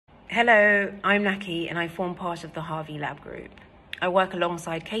Hello, I'm Naki and I form part of the Harvey Lab Group. I work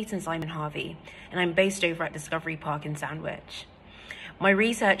alongside Kate and Simon Harvey and I'm based over at Discovery Park in Sandwich. My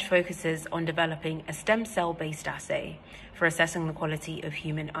research focuses on developing a stem cell-based assay for assessing the quality of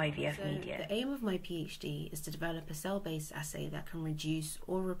human IVF media. The aim of my PhD is to develop a cell-based assay that can reduce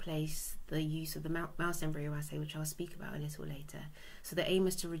or replace the use of the mouse embryo assay, which I'll speak about a little later. So the aim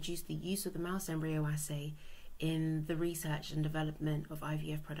is to reduce the use of the mouse embryo assay in the research and development of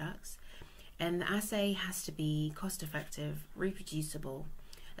IVF products, and the assay has to be cost-effective, reproducible,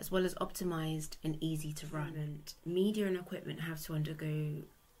 as well as optimized and easy to run. And media and equipment have to undergo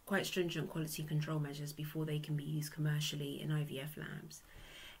quite stringent quality control measures before they can be used commercially in IVF labs.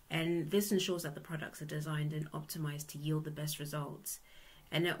 And this ensures that the products are designed and optimized to yield the best results.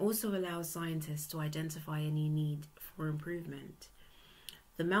 And it also allows scientists to identify any need for improvement.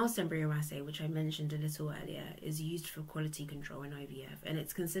 The mouse embryo assay, which I mentioned a little earlier, is used for quality control in IVF, and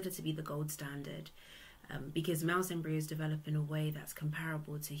it's considered to be the gold standard because mouse embryos develop in a way that's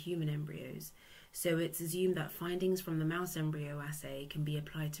comparable to human embryos. So it's assumed that findings from the mouse embryo assay can be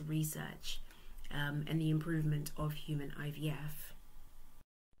applied to research and the improvement of human IVF.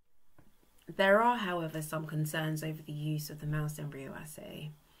 There are, however, some concerns over the use of the mouse embryo assay.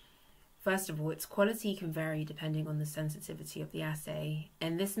 First of all, its quality can vary depending on the sensitivity of the assay,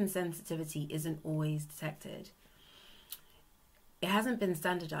 and this insensitivity isn't always detected. It hasn't been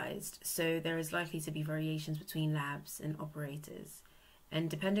standardized, so there is likely to be variations between labs and operators. And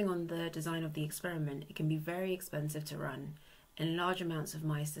depending on the design of the experiment, it can be very expensive to run, and large amounts of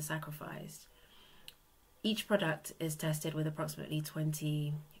mice are sacrificed. Each product is tested with approximately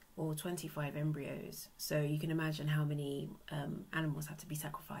 20 or 25 embryos, so you can imagine how many animals have to be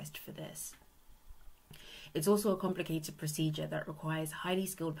sacrificed for this. It's also a complicated procedure that requires highly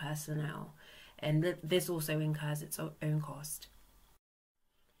skilled personnel, and this also incurs its own cost.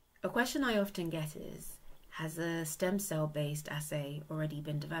 A question I often get is, has a stem cell based assay already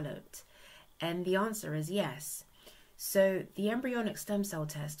been developed? And the answer is yes. So the embryonic stem cell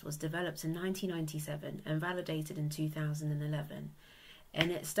test was developed in 1997 and validated in 2011. And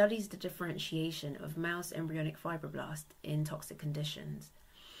it studies the differentiation of mouse embryonic fibroblasts in toxic conditions.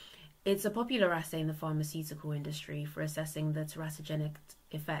 It's a popular assay in the pharmaceutical industry for assessing the teratogenic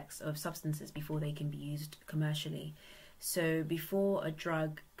effects of substances before they can be used commercially. So before a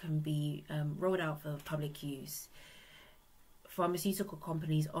drug can be rolled out for public use, pharmaceutical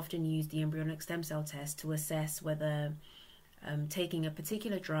companies often use the embryonic stem cell test to assess whether taking a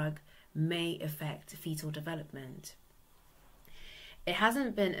particular drug may affect fetal development. It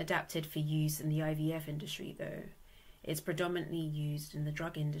hasn't been adapted for use in the IVF industry though. It's predominantly used in the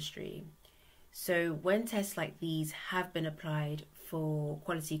drug industry. So when tests like these have been applied for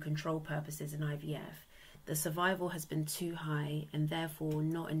quality control purposes in IVF, the survival has been too high and therefore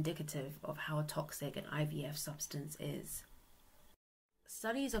not indicative of how toxic an IVF substance is.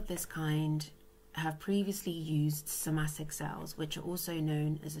 Studies of this kind have previously used somatic cells, which are also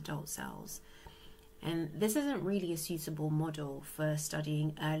known as adult cells. And this isn't really a suitable model for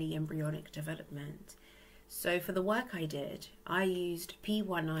studying early embryonic development. So for the work I did, I used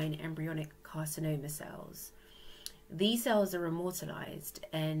P19 embryonic carcinoma cells. These cells are immortalized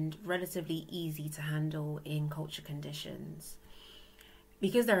and relatively easy to handle in culture conditions.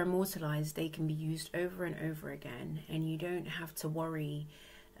 Because they're immortalized, they can be used over and over again, and you don't have to worry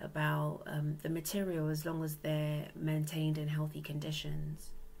about the material as long as they're maintained in healthy conditions.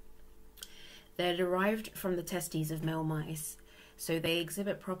 They're derived from the testes of male mice, so they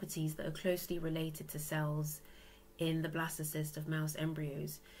exhibit properties that are closely related to cells in the blastocyst of mouse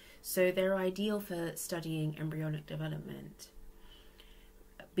embryos, so they're ideal for studying embryonic development.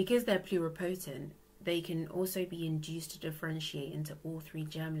 Because they're pluripotent, they can also be induced to differentiate into all three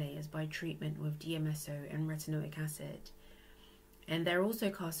germ layers by treatment with DMSO and retinoic acid. And they're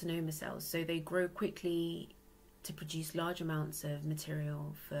also carcinoma cells, so they grow quickly to produce large amounts of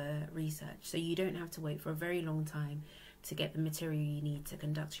material for research, so you don't have to wait for a very long time to get the material you need to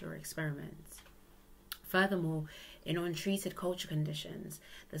conduct your experiments. Furthermore, in untreated culture conditions,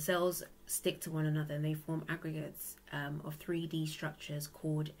 the cells stick to one another and they form aggregates of 3D structures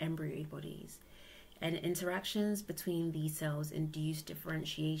called embryo bodies. And interactions between these cells induce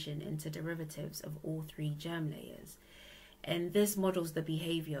differentiation into derivatives of all three germ layers. And this models the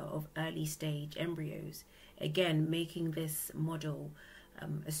behavior of early stage embryos, again making this model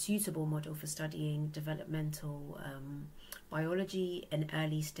a suitable model for studying developmental biology and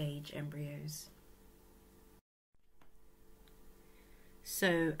early stage embryos.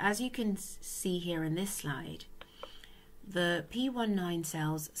 So as you can see here in this slide, the P19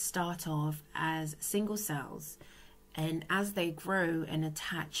 cells start off as single cells And as they grow and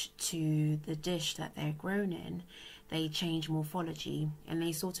attach to the dish that they're grown in, they change morphology and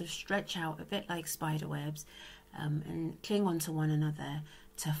they sort of stretch out a bit like spider webs and cling onto one another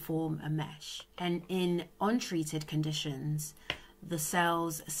to form a mesh. And in untreated conditions, the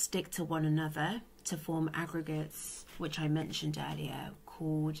cells stick to one another to form aggregates, which I mentioned earlier,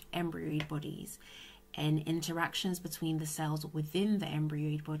 called embryoid bodies. And interactions between the cells within the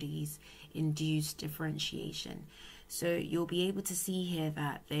embryoid bodies induce differentiation. So you'll be able to see here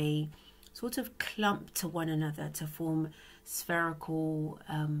that they sort of clump to one another to form spherical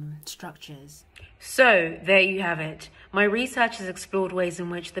structures. So there you have it. My research has explored ways in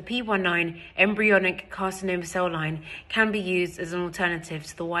which the P19 embryonic carcinoma cell line can be used as an alternative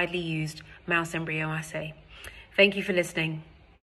to the widely used mouse embryo assay. Thank you for listening.